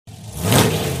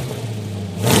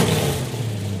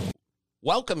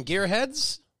Welcome,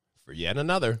 gearheads, for yet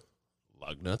another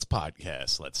Lugnutz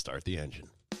podcast. Let's start the engine.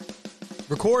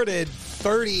 Recorded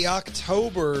 30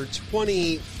 October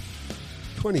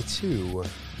 2022.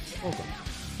 Welcome.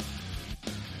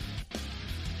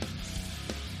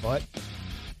 But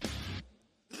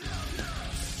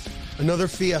another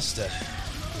fiesta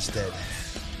is dead.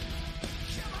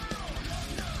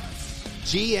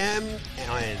 GM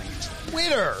on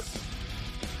Twitter.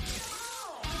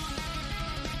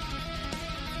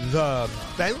 The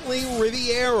Bentley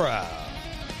Riviera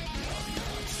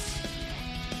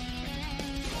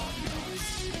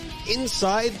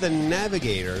inside the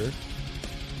Navigator,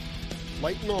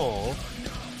 light and all,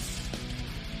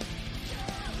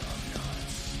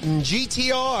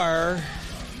 GTR,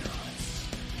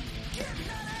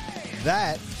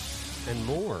 that and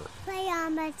more. Play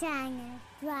on my channel.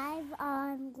 Drive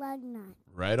on Lugnutz.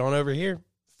 Right on over here.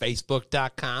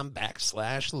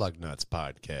 Facebook.com/Lugnutz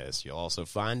podcast. You'll also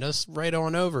find us right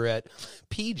on over at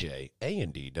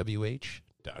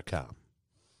PJAndDWH.com.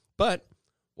 But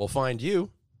we'll find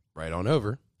you right on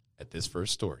over at this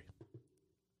first story.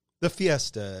 The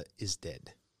fiesta is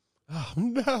dead. Oh,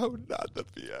 no, not the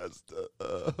fiesta.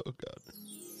 Oh, God.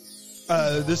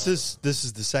 This is the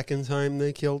second time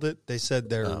they killed it. They said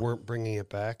they weren't bringing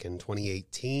it back in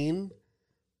 2018.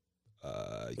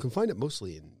 You can find it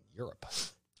mostly in Europe.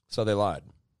 So they lied.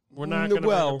 We're not going to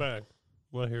bring it back.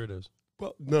 Well, here it is.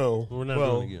 Well, no. We're not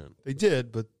doing it again. They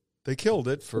did, but they killed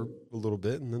it for a little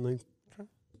bit, and then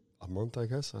a month, I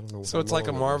guess. I don't know. So it's like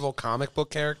a Marvel comic book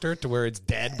character to where it's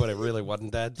dead, but it really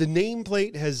wasn't dead? The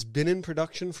nameplate has been in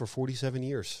production for 47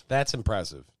 years. That's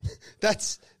impressive.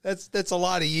 That's a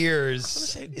lot of years.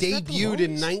 Say, Debuted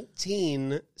in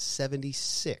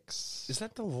 1976. Is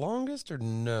that the longest or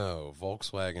no?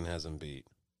 Volkswagen hasn't beat.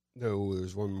 No,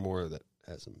 there's one more that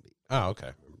hasn't beat. Oh, okay.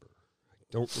 I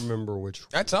don't remember which.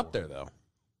 That's up there, though.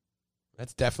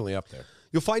 That's definitely up there.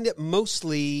 You'll find it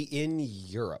mostly in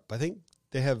Europe. I think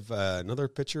they have another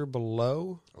picture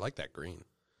below. I like that green.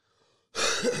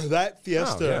 That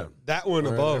Fiesta, yeah. that one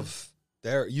above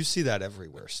there. You see that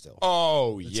everywhere still.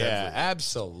 Oh, It's yeah, everywhere.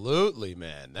 absolutely,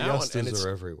 man. That one, and Fiestas are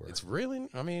everywhere. It's really,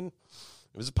 I mean,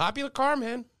 it was a popular car,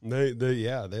 man. They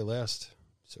last.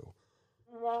 So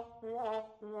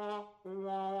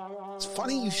it's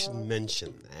funny you should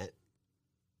mention that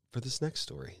for this next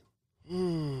story.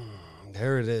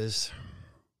 There it is.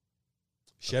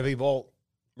 Chevy Bolt.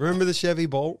 Remember the Chevy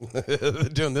Bolt? They're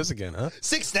doing this again, huh?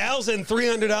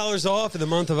 $6,300 off in the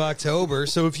month of October.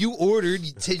 So if you ordered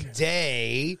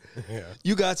today,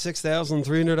 you got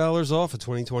 $6,300 off a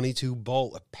 2022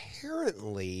 Bolt.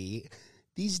 Apparently,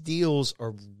 these deals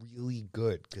are really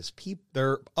good because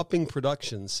they're upping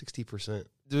production 60%.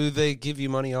 Do they give you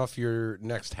money off your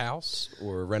next house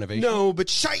or renovation? No, but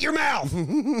shut your mouth.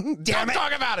 Damn Don't it.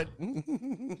 talk about it.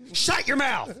 Shut your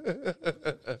mouth.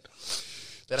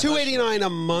 $289 a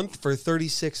month for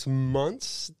 36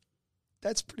 months.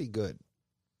 That's pretty good.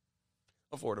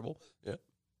 Affordable, yeah.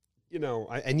 You know,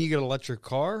 and you get an electric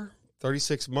car,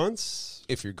 36 months.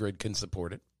 If your grid can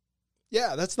support it.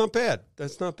 Yeah, that's not bad.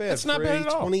 That's not bad. That's not for bad a at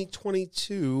all.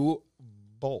 2022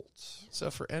 Bolt. So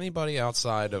for anybody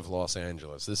outside of Los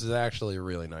Angeles, this is actually a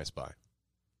really nice buy.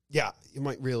 Yeah, you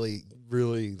might really,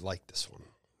 really like this one.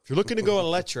 If you're looking to go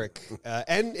electric,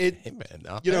 and it, Hey, man,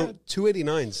 not you bad. know,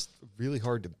 289's really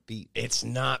hard to beat. It's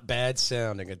not bad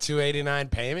sounding. A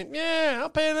 $289 payment? Yeah, I'll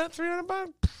pay that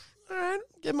 $300. All right,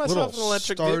 get myself an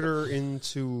electric starter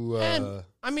into. And,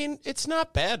 I mean, it's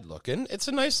not bad looking. It's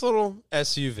a nice little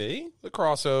SUV, the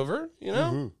crossover. You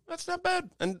know, that's not bad,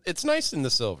 and it's nice in the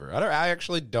silver. I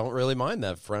actually don't really mind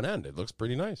that front end. It looks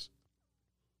pretty nice.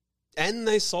 And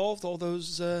they solved all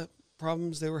those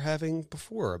problems they were having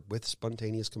before with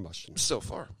spontaneous combustion. So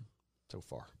far.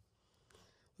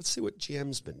 Let's see what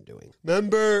GM's been doing.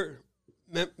 Remember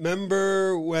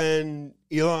when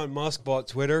Elon Musk bought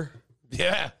Twitter?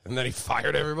 Yeah, and then he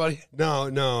fired everybody. No.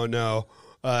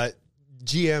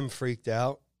 GM freaked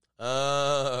out.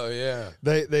 Oh, yeah.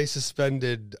 They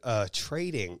suspended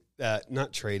trading.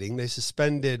 Not trading. They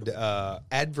suspended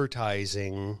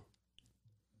advertising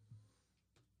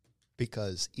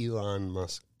because Elon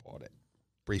Musk bought it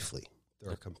briefly.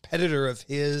 They're a competitor of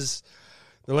his.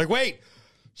 They're like, wait,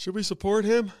 should we support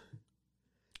him?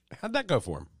 How'd that go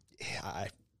for him? Yeah,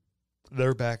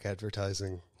 they're back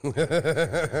advertising.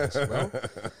 Well,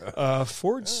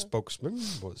 Ford's spokesman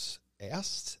was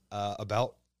asked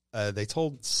about. They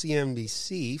told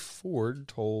CNBC. Ford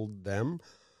told them,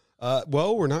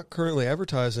 "Well, we're not currently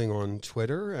advertising on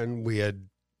Twitter, and we had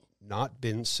not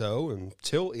been so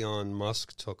until Elon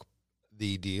Musk took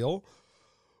the deal.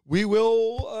 We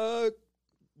will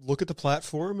look at the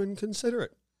platform and consider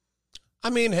it." I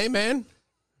mean, hey, man,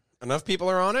 enough people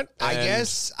are on it. I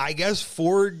guess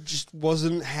Ford just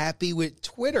wasn't happy with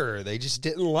Twitter. They just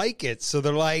didn't like it. So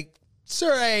they're like, it's all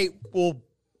right. Well,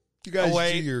 you guys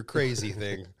do your crazy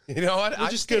thing. You know what?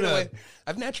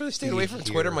 I've naturally stayed away from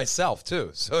here. Twitter myself,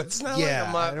 too. So it's not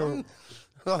I'm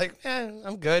like,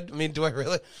 I'm good. I mean, do I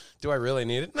really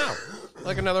need it? No.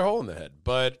 Like another hole in the head.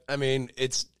 But, I mean,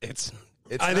 it's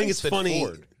I think it's funny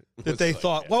that they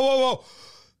thought, whoa.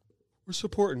 We're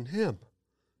supporting him.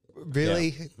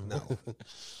 Really? Yeah. No.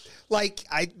 Like,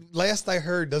 last I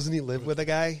heard, doesn't he live with a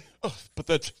guy? Oh, but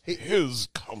that's his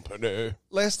company.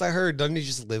 Last I heard, doesn't he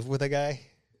just live with a guy?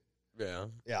 Yeah.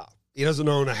 Yeah. He doesn't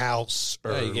own a house.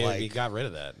 Or he got rid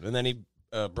of that. And then he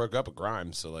broke up with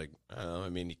Grimes. So, like, I don't know. I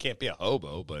mean, you can't be a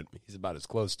hobo, but he's about as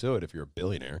close to it if you're a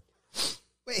billionaire.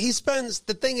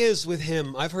 The thing is with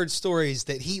him, I've heard stories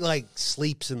that he, like,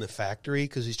 sleeps in the factory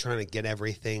because he's trying to get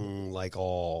everything, like,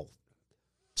 all...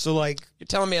 So, like... You're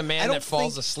telling me a man that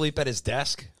falls asleep at his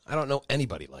desk? I don't know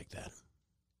anybody like that.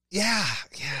 Yeah.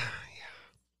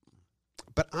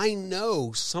 But I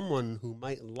know someone who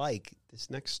might like this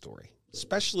next story,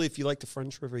 especially if you like the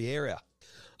French Riviera.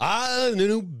 The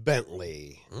new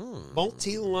Bentley.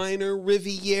 Multi-liner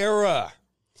Riviera.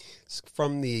 It's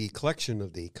from the collection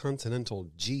of the Continental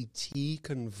GT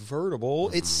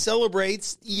convertible. It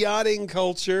celebrates yachting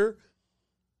culture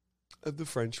of the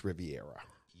French Riviera.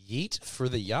 Yeet for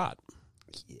the yacht.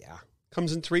 Yeah.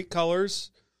 Comes in 3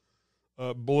 colors.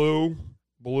 Blue,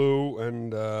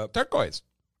 and... turquoise.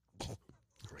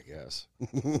 I guess.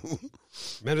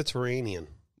 Mediterranean.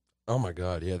 Oh, my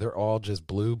God. Yeah, they're all just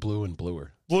blue, and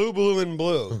bluer. Blue, and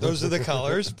blue. Those are the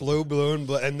colors. Blue, and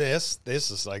blue. And this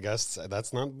is, I guess,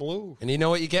 that's not blue. And you know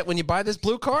what you get when you buy this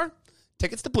blue car?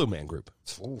 Tickets to Blue Man Group.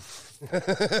 Oof.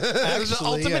 There's the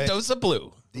ultimate dose of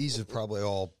blue. These have probably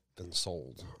all been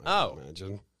sold, I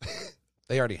imagine.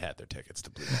 They already had their tickets to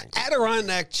Blue Man Group.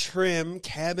 Adirondack trim,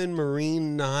 cabin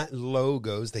marine knot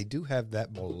logos. They do have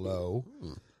that below.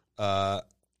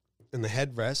 And the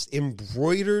headrest,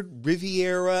 embroidered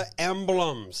Riviera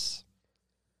emblems.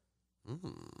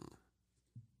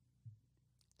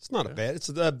 It's not a bad. It's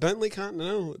a Bentley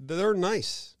Continental. They're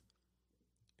nice.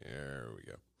 There we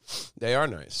go. They are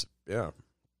nice. Yeah.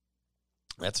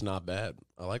 That's not bad.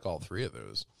 I like all 3 of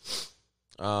those.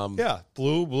 Yeah,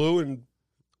 blue, and...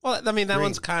 Well, I mean, that green.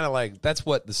 one's kind of like, that's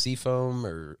what, the seafoam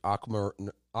or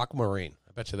aquamarine.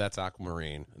 I bet you that's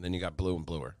aquamarine. And then you got blue and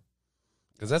bluer.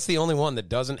 Because that's the only one that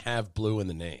doesn't have blue in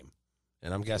the name.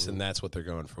 And I'm guessing that's what they're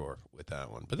going for with that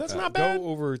one. But that's not bad. Go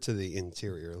over to the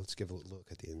interior. Let's give a look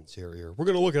at the interior. We're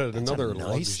going to look at another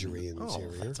luxury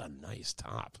interior. Oh, that's a nice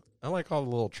top. I like all the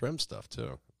little trim stuff,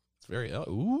 too. It's very...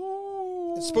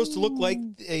 Ooh. It's supposed to look like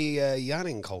a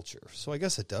yachting culture. So I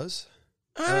guess it does.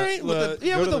 All right. With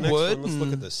the wood Let's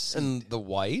look at this and the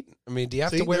white. I mean, do you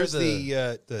have to wear you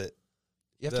have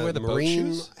to wear the marine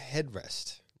boat shoes?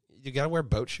 Headrest. You got to wear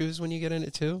boat shoes when you get in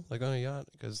it, too? Like on a yacht?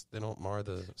 Because they don't mar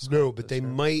the... No, but they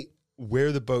might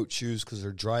wear the boat shoes because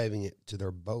they're driving it to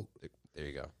their boat. There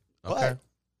you go. Okay.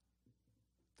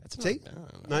 That's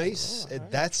nice. I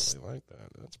That's like that.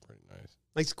 That's pretty nice.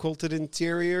 Nice quilted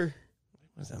interior.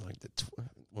 What is that, like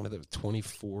one of the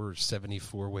 24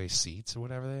 74-way seats or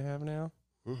whatever they have now?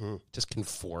 Mm-hmm. Just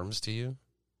conforms to you.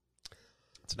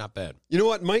 It's not bad. You know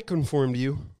what might conform to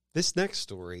you? This next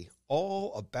story,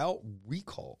 all about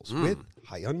recalls with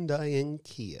Hyundai and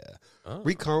Kia.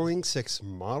 Recalling 6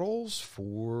 models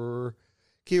for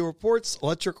Kia reports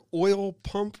electric oil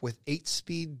pump with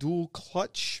 8-speed dual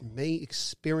clutch may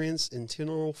experience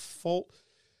internal fault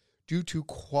due to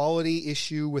quality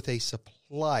issue with a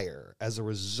supplier. As a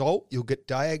result, you'll get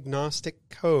diagnostic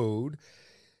code.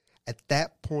 At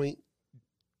that point,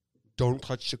 don't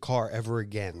touch the car ever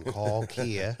again. Call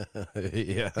Kia.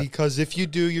 Yeah. Because if you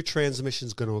do, your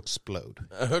transmission's going to explode.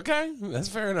 Okay, that's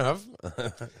fair enough.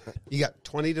 You got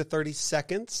 20 to 30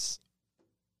 seconds,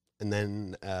 and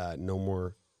then no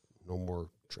more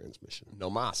transmission. No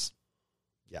mas.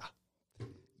 Yeah.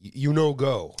 You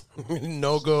go.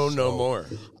 No go, no more.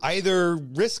 Either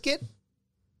risk it,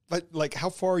 but like how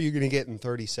far are you going to get in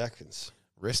 30 seconds?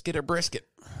 Risk it or brisket.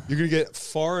 You're going to get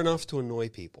far enough to annoy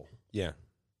people. Yeah.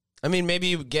 I mean, maybe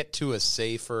you get to a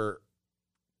safer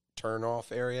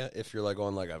turn-off area if you're like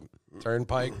on like a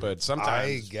turnpike, but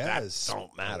sometimes that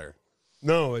don't matter.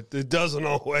 No, it doesn't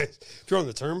always. If you're on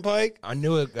the turnpike, I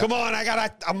knew it. Come on, I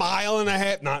got a mile and a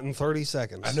half, not in 30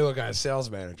 seconds. I knew a guy,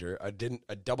 sales manager. I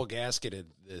double gasketed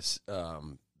this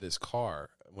car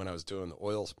when I was doing the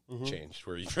oil change.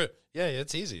 Where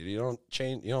it's easy. You don't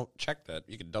check that.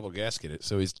 You can double gasket it.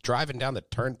 So he's driving down the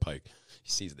turnpike.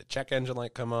 He sees the check engine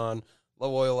light come on,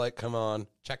 low oil light come on,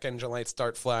 check engine lights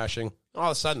start flashing. All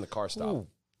of a sudden, the car stopped. Ooh.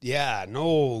 Yeah,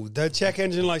 no, the check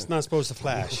engine light's not supposed to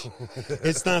flash.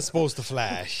 It's not supposed to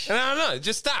flash. And I don't know, it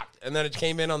just stopped. And then it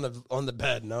came in on the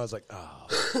bed, and I was like, oh,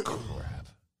 crap.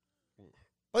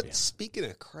 But speaking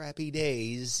of crappy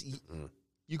days,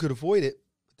 you could avoid it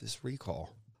with this recall.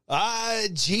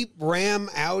 Jeep, Ram,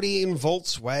 Audi, and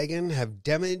Volkswagen have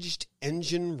damaged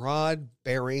engine rod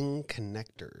bearing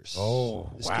connectors.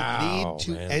 Oh, this could lead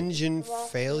to engine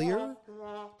failure.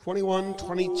 21,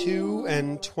 22,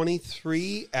 and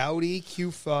 23 Audi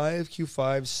Q5,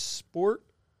 Q5 Sport,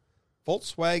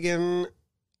 Volkswagen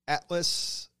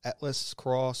Atlas, Atlas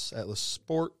Cross, Atlas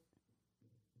Sport.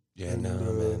 Yeah, no,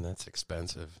 man, that's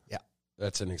expensive. Yeah.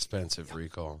 That's an expensive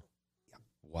recall. Yeah.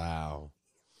 Wow.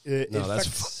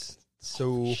 That's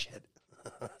so. Shit.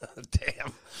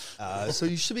 Damn. So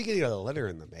you should be getting a letter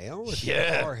in the mail if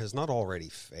your car has not already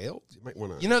failed. You might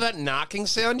want to. You know that knocking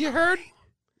sound you heard?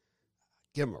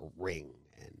 Give him a ring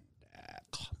and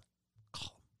call.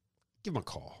 Give him a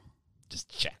call. Just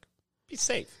check. Be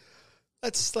safe.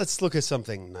 Let's look at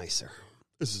something nicer.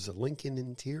 This is a Lincoln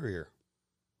interior.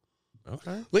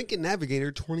 Okay. Lincoln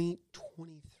Navigator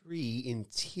 2023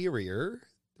 interior.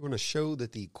 They want to show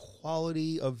that the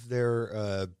quality of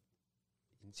their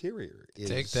interior is...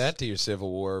 Take that to your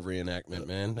Civil War reenactment,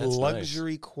 man. That's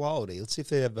luxury quality. Let's see if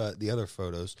they have the other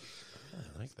photos. I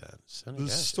like that. The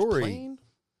story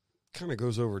kind of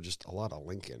goes over just a lot of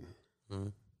Lincoln.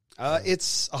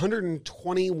 It's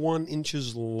 121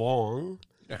 inches long.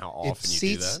 You know how often it you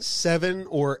seats do that? 7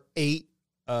 or 8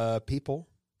 people.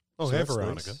 Oh, So hey, that's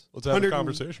Veronica. nice. Let's have a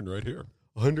conversation right here.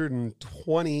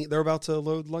 120. They're about to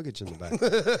load luggage in the back. A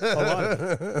lot of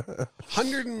it.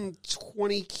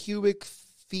 120 cubic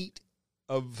feet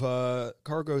of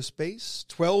cargo space.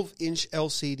 12-inch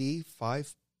LCD.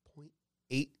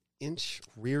 5.8-inch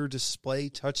rear display.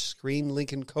 Touchscreen.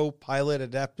 Lincoln Co-Pilot.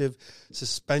 Adaptive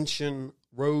suspension.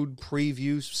 Road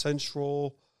preview.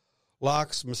 Central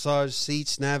locks. Massage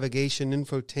seats. Navigation.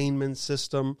 Infotainment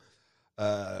system.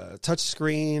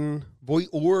 Touchscreen,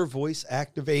 voice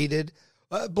activated,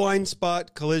 blind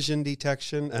spot, collision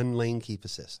detection, and lane keep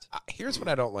assist. Here's what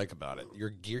I don't like about it.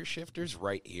 Your gear shifter's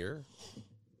right here.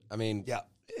 I mean,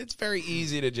 it's very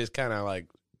easy to just kind of like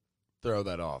throw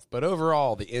that off. But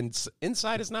overall, the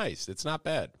inside is nice. It's not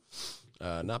bad.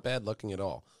 Not bad looking at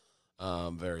all.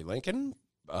 Very Lincoln.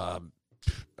 I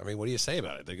mean, what do you say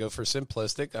about it? They go for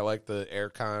simplistic. I like the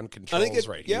aircon controls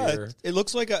here. It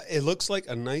looks like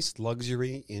a nice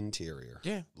luxury interior.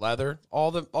 Yeah, leather,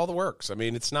 all the works. I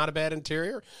mean, it's not a bad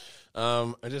interior.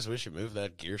 I just wish you moved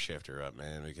that gear shifter up,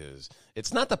 man, because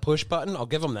it's not the push button. I'll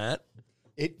give them that.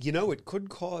 It could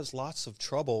cause lots of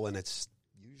trouble, and it's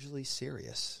usually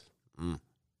serious.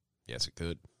 Yes, it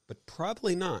could, but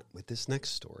probably not with this next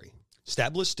story.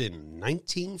 Established in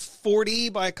 1940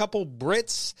 by a couple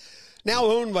Brits. Now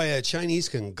owned by a Chinese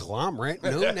conglomerate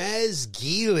known as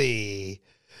Geely.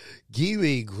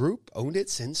 Geely Group owned it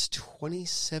since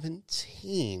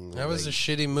 2017. That was a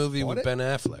shitty movie with Ben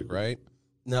Affleck, right?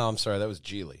 No, I'm sorry. That was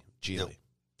Geely. No.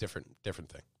 Different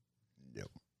thing. No.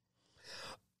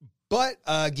 But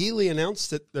Geely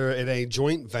announced that they're in a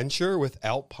joint venture with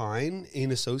Alpine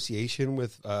in association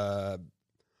with Renault,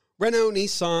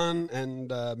 Nissan, and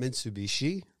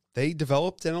Mitsubishi. They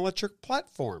developed an electric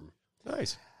platform.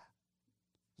 Nice.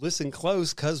 Listen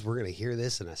close, because we're going to hear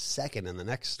this in a second in the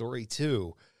next story,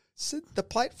 too. So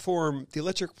the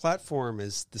electric platform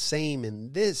is the same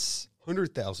in this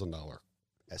 $100,000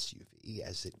 SUV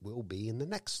as it will be in the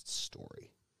next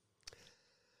story.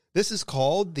 This is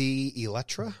called the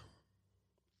Electra.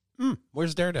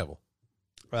 Where's Daredevil?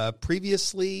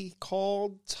 Previously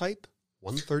called Type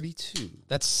 132.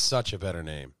 That's such a better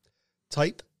name.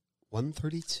 Type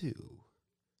 132.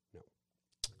 No.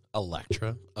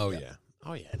 Electra? Oh, yeah.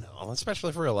 Oh, yeah, no.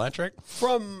 Especially for electric.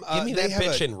 Give me that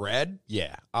bitch in red.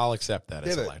 Yeah, I'll accept that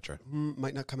as Electra.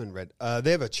 Might not come in red.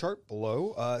 They have a chart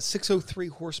below. 603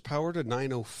 horsepower to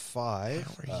 905.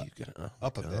 How are you going to...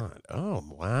 Up a bit. Oh,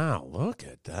 wow. Look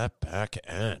at that back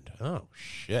end. Oh,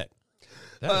 shit.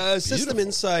 System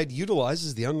inside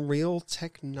utilizes the Unreal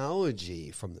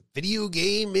technology from the video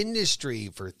game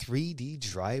industry for 3D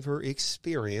driver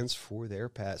experience for their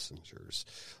passengers.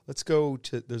 Let's go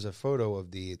to, there's a photo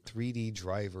of the 3D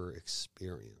driver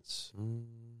experience. All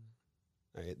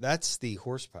right, that's the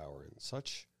horsepower and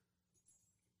such.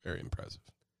 Very impressive.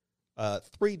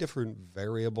 3 different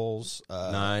variables.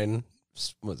 9,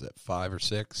 was it 5 or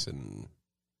 6? And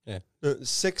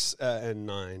 6 and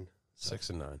 9. 6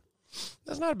 and 9.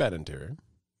 That's not a bad interior.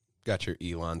 Got your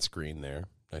Elon screen there.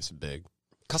 Nice and big.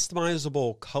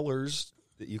 Customizable colors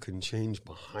that you can change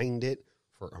behind it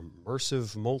for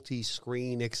immersive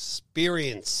multi-screen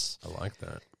experience. I like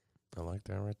that. I like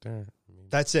that right there.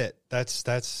 That's it. That's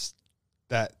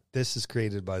that. This is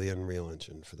created by the Unreal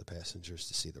Engine for the passengers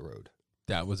to see the road.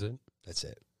 That was it. That's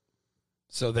it.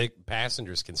 So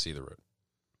passengers can see the road.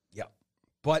 Yeah.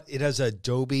 But it has a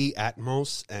Dolby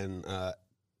Atmos and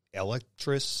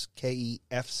Electris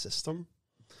KEF system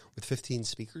with 15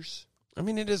 speakers. I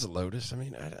mean, it is a Lotus. I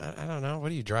mean, I don't know.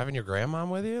 What are you driving your grandma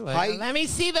with you? Like, let me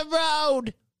see the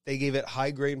road. They gave it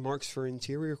high grade marks for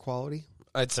interior quality.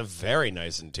 It's a very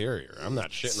nice interior. I'm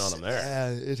not shitting on them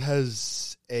there. It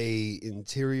has a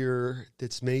interior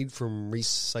that's made from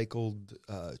recycled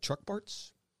truck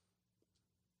parts.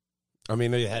 I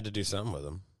mean, they had to do something with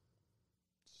them.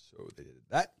 So they did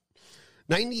that.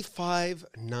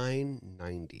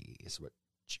 $95,990 is what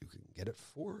you can get it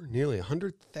for. Nearly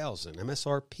 $100,000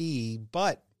 MSRP,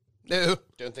 but No,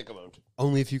 don't think I won't.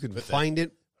 only if you can find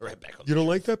it. Right back on. You don't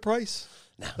like that price?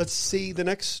 No. Let's see the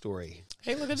next story.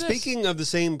 Hey, look at this. Speaking of the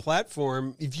same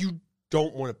platform, if you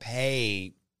don't want to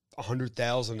pay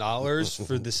 $100,000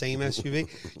 for the same SUV,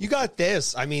 you got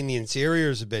this. I mean, the interior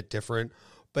is a bit different,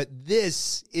 but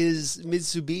this is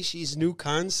Mitsubishi's new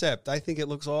concept. I think it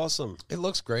looks awesome. It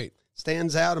looks great.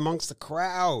 Stands out amongst the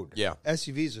crowd. Yeah.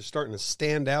 SUVs are starting to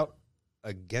stand out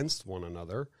against one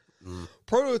another.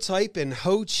 Prototype in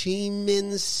Ho Chi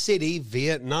Minh City,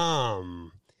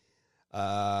 Vietnam. What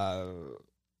I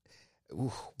know a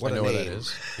where name. that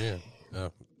is. Yeah.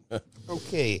 Oh.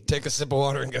 Okay. Take a sip of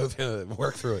water and go through it.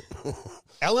 Work through it.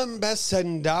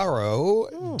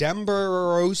 Elambesendaro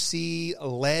Demberosi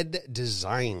led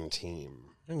design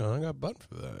team. Hang on, I got a button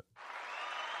for that.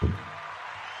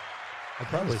 I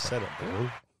probably said it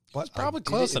wrong. It's probably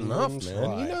close enough,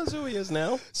 man. He knows who he is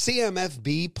now.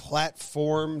 CMFB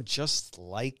platform, just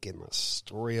like in the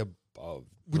story above.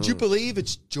 Would you believe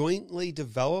it's jointly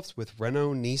developed with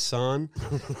Renault, Nissan,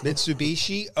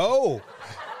 Mitsubishi? Oh,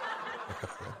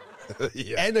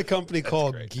 Yeah. and a company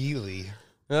called Geely.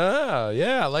 Oh,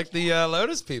 yeah, like the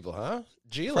Lotus people, huh?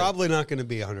 Geely. Probably not going to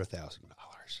be $100,000. They're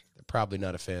probably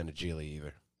not a fan of Geely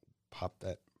either. Pop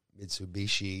that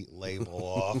Mitsubishi label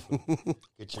off.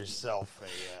 Get yourself a.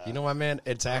 You know what, man?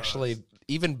 It's actually,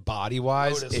 even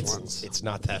body-wise, Lotus ones. it's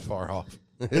not that far off.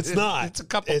 It's not. It's a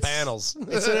couple panels.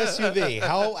 It's an SUV.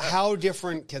 How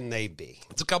different can they be?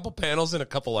 It's a couple panels and a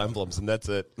couple emblems, and that's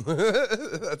it.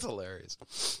 That's hilarious.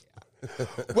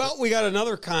 Well, we got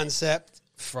another concept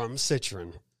from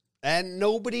Citroen, and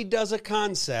nobody does a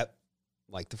concept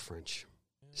like the French.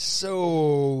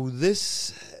 So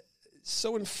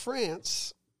in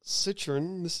France,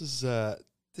 Citroen, this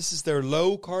is their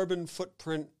low carbon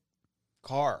footprint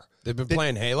car. They've been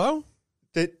playing Halo?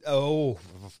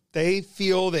 They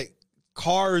feel that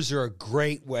cars are a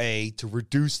great way to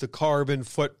reduce the carbon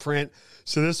footprint.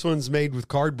 So this one's made with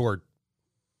cardboard.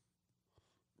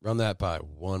 Run that by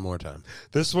one more time.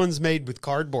 This one's made with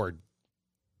cardboard.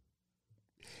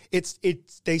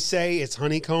 They say it's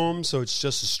honeycomb, so it's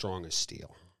just as strong as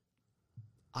steel.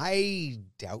 I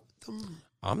doubt them.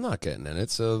 I'm not getting in it,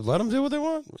 so let them do what they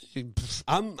want.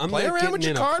 I'm Play not around with getting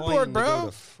your in a cardboard, plane to go bro.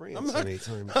 to France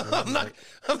anytime soon.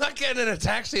 I'm not getting in a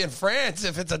taxi in France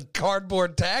if it's a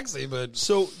cardboard taxi, but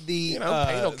So the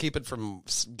paint will keep it from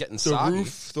getting the soggy.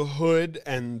 roof, the hood,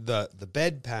 and the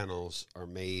bed panels are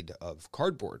made of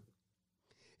cardboard.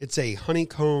 It's a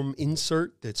honeycomb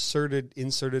insert that's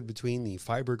inserted between the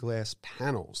fiberglass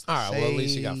panels. All right, well, at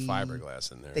least you got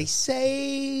fiberglass in there. They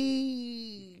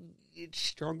say it's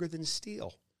stronger than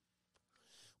steel.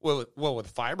 Well,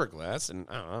 with fiberglass, and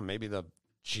I don't know, maybe the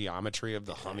geometry of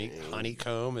the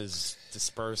honeycomb is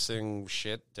dispersing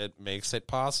shit that makes it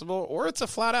possible, or it's a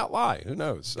flat-out lie. Who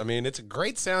knows? I mean, it's a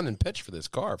great sound and pitch for this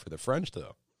car, for the French,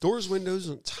 though. Doors, windows,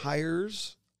 and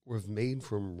tires were made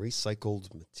from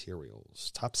recycled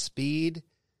materials. Top speed,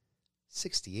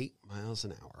 68 miles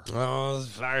an hour. Oh, it's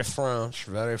very French,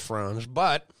 very French.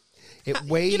 But It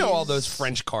weighs, you know all those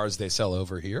French cars they sell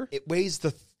over here? It weighs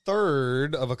the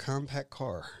third of a compact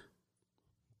car.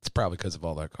 It's probably because of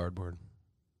all that cardboard.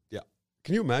 Yeah.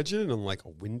 Can you imagine on like a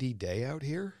windy day out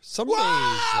here? Some Whoa!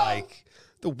 days, like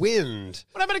the wind.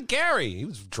 What happened to Gary? He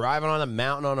was driving on a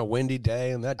mountain on a windy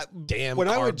day, and that damn When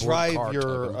I would cardboard car drive took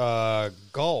him. your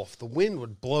Golf, the wind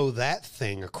would blow that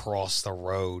thing across the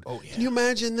road. Oh, yeah. Can you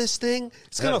imagine this thing?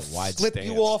 It's Got going a to wide flip stance,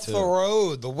 you off too. the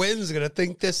road. The wind's going to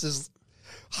think this is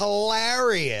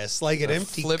hilarious, like an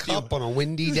empty flip you. cup on a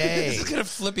windy day. It's going to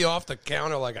flip you off the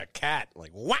counter like a cat.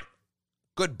 Like, what?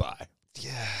 Goodbye.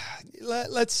 Yeah,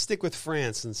 let's stick with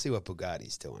France and see what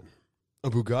Bugatti's doing. A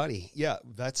Bugatti, yeah,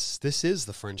 this is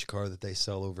the French car that they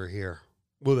sell over here.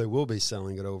 Well, they will be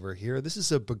selling it over here. This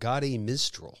is a Bugatti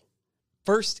Mistral.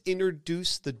 first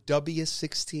introduced the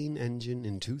W16 engine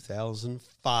in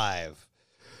 2005.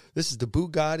 This is the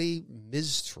Bugatti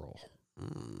Mistral.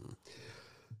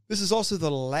 This is also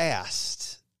the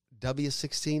last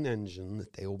W16 engine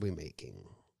that they will be making.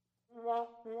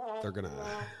 They're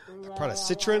part of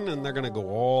Citroen, and they're going to go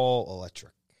all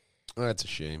electric. Oh, that's a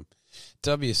shame.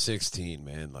 W16,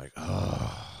 man, like,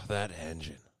 that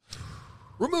engine.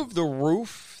 Remove the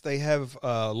roof. They have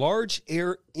a large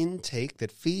air intake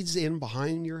that feeds in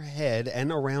behind your head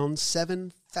and around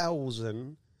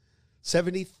 70,000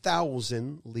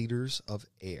 liters of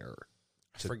air.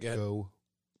 I forget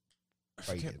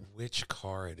which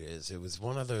car it is. It was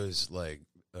one of those, like,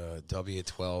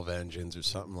 W12 engines or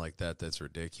something like that that's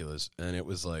ridiculous. And it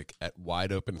was, like, at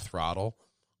wide open throttle,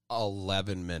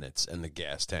 11 minutes, and the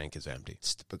gas tank is empty.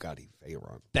 It's the Bugatti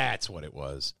Veyron. That's what it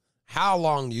was. How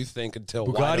long do you think until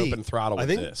wide open throttle with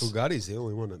this? I think Bugatti's the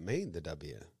only one that made the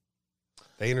W.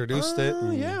 They introduced it.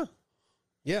 Yeah.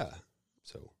 Yeah.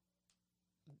 So,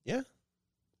 yeah.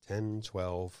 10,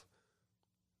 12,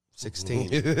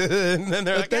 16. And then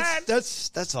they're like, that's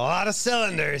a lot of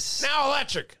cylinders. now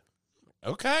electric.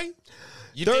 Okay.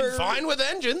 You did fine with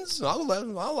engines. I'll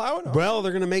allow it. Well,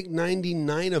 they're going to make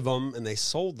 99 of them, and they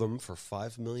sold them for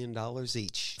 $5 million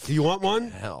each. Do you want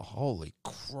one? Hell, holy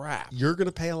crap. You're going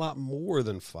to pay a lot more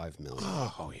than $5 million.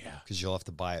 Oh, yeah. Because you'll have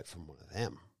to buy it from one of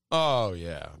them. Oh,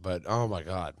 yeah. But, oh, my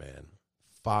God, man.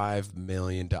 $5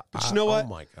 million. But you know what? Oh,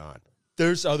 my God.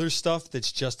 There's other stuff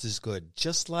that's just as good.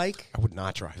 Just like I would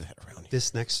not drive that around here.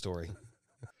 this next story.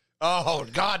 Oh,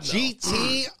 God, no.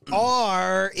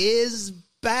 GTR is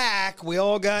back. We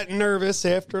all got nervous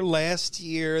after last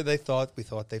year. We thought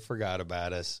they forgot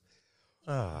about us.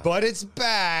 But it's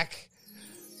back.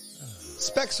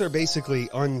 Specs are basically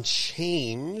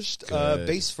unchanged.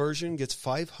 Base version gets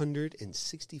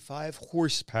 565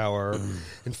 horsepower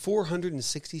and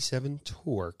 467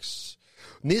 torques.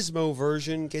 Nismo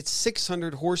version gets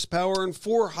 600 horsepower and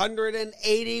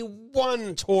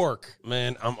 481 torque.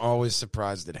 Man, I'm always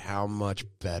surprised at how much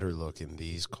better looking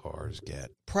these cars get.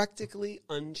 Practically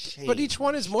unchanged. But each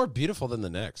one is more beautiful than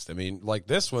the next. I mean, like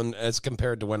this one, as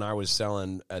compared to when I was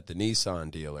selling at the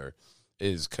Nissan dealer,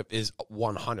 is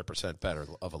 100% better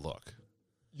of a look.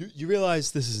 You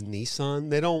realize this is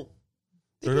Nissan? They're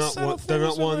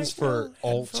not ones for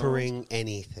altering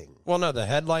anything. Well, no, the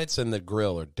headlights and the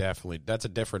grill are that's a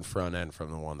different front end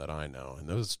from the one that I know. And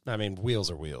those, I mean,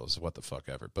 wheels are wheels, what the fuck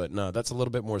ever. But no, that's a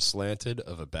little bit more slanted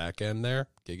of a back end there,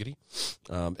 giggity. It's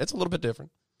a little bit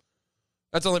different.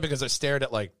 That's only because I stared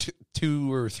at like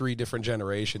two or three different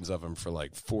generations of them for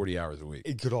like 40 hours a week.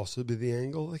 It could also be the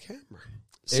angle of the camera.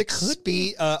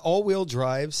 6-speed, all-wheel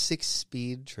drive,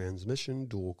 6-speed transmission,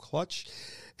 dual clutch.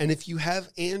 And if you have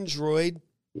Android,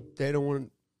 they don't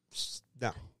want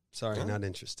no. Sorry, not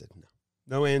interested.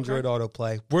 No Android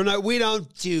autoplay. We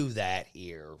don't do that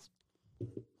here.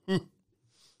 I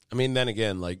mean, then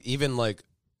again, like even like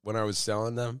when I was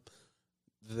selling them,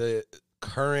 the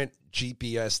current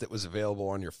GPS that was available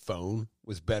on your phone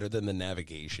was better than the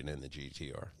navigation in the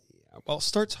GTR. Yeah, well,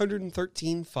 starts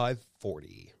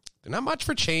 $113,540. They're not much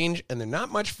for change, and they're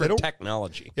not much for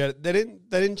technology. Yeah, they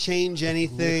didn't change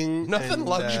anything. Nothing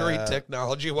luxury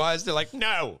technology-wise. They're like,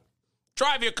 no,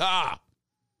 drive your car.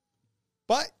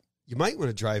 But you might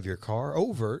want to drive your car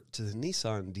over to the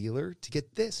Nissan dealer to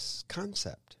get this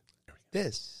concept.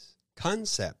 This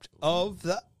concept of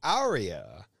the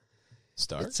Aria.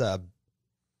 It's a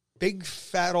big,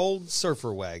 fat, old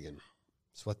surfer wagon.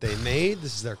 It's what they made.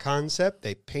 This is their concept.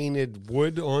 They painted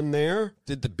wood on there.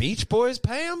 Did the Beach Boys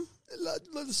pay them?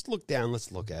 Let's look down.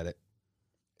 Let's look at it.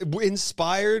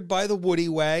 Inspired by the Woody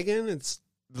wagon. It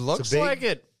looks like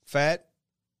it. Fat,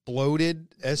 bloated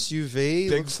SUV.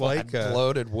 Big, looks like a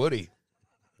bloated Woody.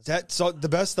 That's the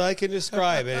best I can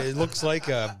describe it. It looks like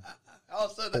a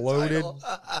also the bloated.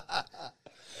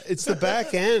 It's the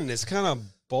back end. It's kind of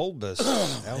bulbous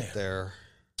out there.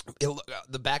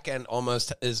 The back end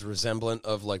almost is resemblant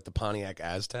of like the Pontiac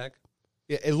Aztec.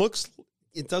 Yeah, it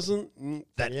doesn't.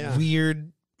 That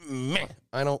weird, meh.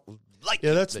 I don't like.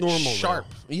 Yeah, that's normal. Sharp.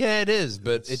 Now. Yeah, it is,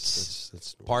 but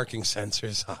it's parking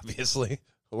sensors, obviously,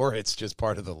 or it's just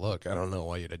part of the look. I don't know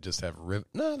why you'd just have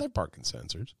No, they're parking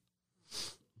sensors.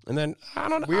 And then I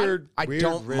don't know. Weird I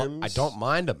rims. don't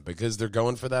mind them because they're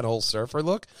going for that whole surfer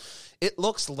look. It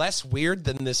looks less weird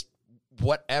than this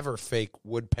whatever fake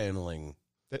wood paneling.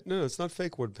 No, it's not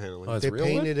fake wood paneling. Oh, it's they real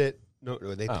painted wood? it. No,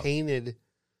 they painted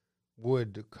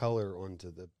wood color onto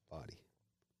the body.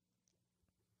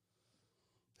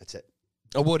 That's it.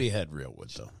 A Woody had real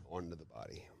wood though. Onto the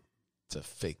body. It's a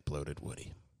fake bloated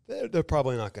Woody. They're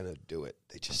probably not going to do it.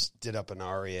 They just did up an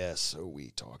Aria, so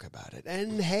we talk about it.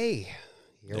 And hey,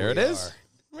 There it is.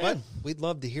 But we'd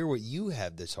love to hear what you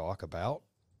have to talk about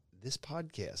this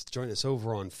podcast. Join us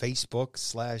over on Facebook /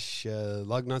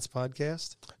 Lugnutz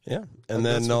Podcast. Yeah. And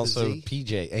then Lugnutz also with a Z.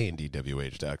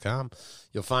 PJandDWH.com.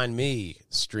 You'll find me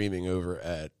streaming over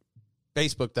at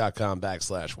Facebook.com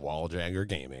 /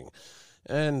 Gaming.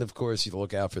 And, of course, you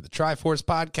look out for the Triforce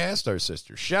Podcast, our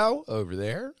sister show over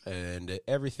there. And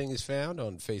everything is found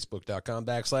on Facebook.com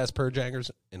 / Purge Hangers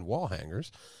and Wall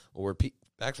Hangers, or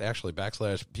actually /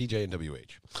 PJ and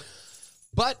WH.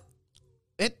 But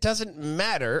it doesn't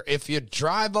matter if you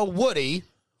drive a Woody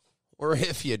or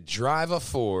if you drive a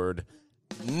Ford.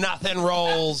 Nothing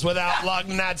rolls without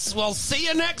Lugnutz. We'll see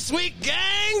you next week,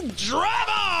 gang. Drive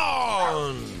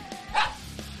on!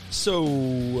 So,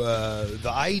 the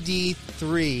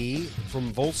ID3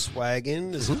 from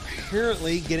Volkswagen is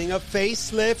apparently getting a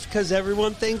facelift because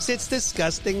everyone thinks it's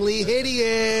disgustingly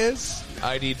hideous.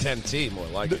 ID10T, more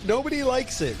like it. Nobody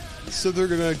likes it, so they're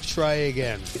going to try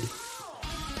again.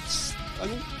 I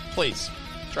mean, Please,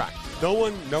 try. no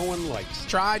one likes it.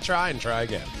 Try, and try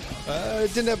again.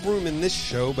 Didn't have room in this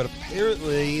show, but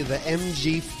apparently the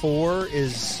MG4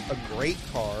 is a great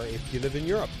car if you live in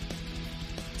Europe.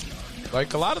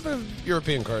 Like a lot of the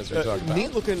European cars we're talking about.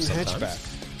 Neat looking sometimes.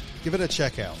 hatchback. Give it a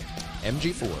check out.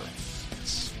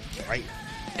 MG4. Right.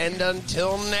 And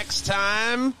until next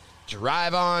time,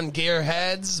 drive on,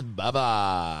 gearheads.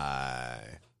 Bye-bye.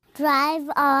 Drive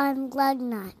on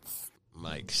Lugnutz.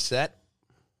 Mic set.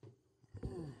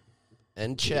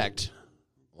 And checked.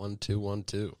 1, 2, 1,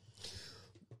 2.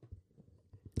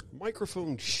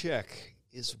 Microphone check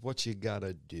is what you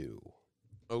gotta do.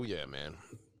 Oh, yeah, man.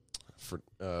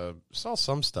 Saw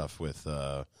some stuff with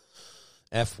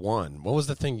F1. What was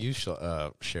the thing you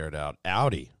shared out?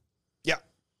 Audi. Yeah.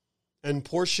 And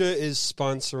Porsche is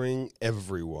sponsoring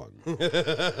everyone.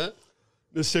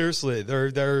 Seriously,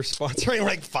 they're sponsoring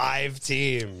like 5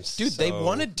 teams. Dude, they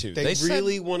wanted to. They They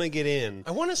really want to get in.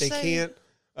 I want to They say... can't.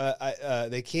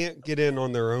 They can't get in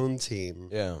on their own team.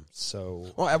 Yeah. So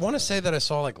Well, I want to say that I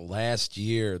saw like last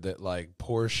year that like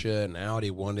Porsche and Audi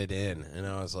wanted in, and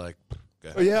I was like, go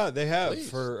ahead. oh, yeah, they have Please.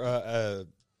 for a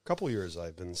couple years.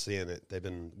 I've been seeing it. They've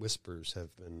been whispers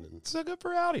have been. So good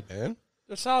for Audi, man.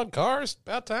 They're solid cars.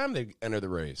 About time they enter the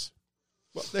race.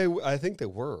 Well, I think they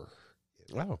were.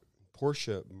 Wow.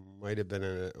 Porsche might have been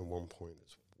in it at one point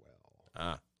as well.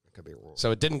 Ah. I could be wrong.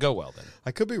 So it didn't go well then.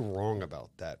 I could be wrong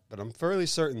about that, but I'm fairly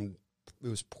certain it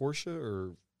was Porsche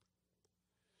or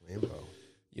Lambo.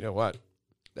 You know what?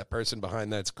 That person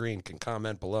behind that screen can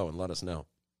comment below and let us know.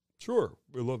 Sure,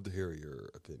 we'd love to hear your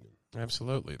opinion.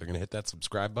 Absolutely. They're going to hit that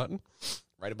subscribe button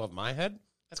right above my head.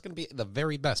 That's going to be the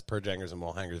very best Purge Hangers and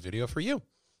Wall Hangers video for you.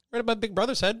 Right above Big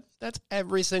Brother's head. That's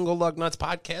every single Lugnutz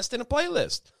podcast in a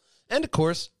playlist. And, of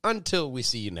course, until we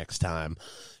see you next time,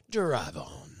 drive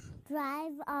on.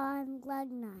 Drive on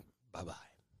Lugnutz. Bye-bye.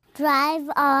 Drive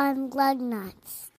on Lugnutz.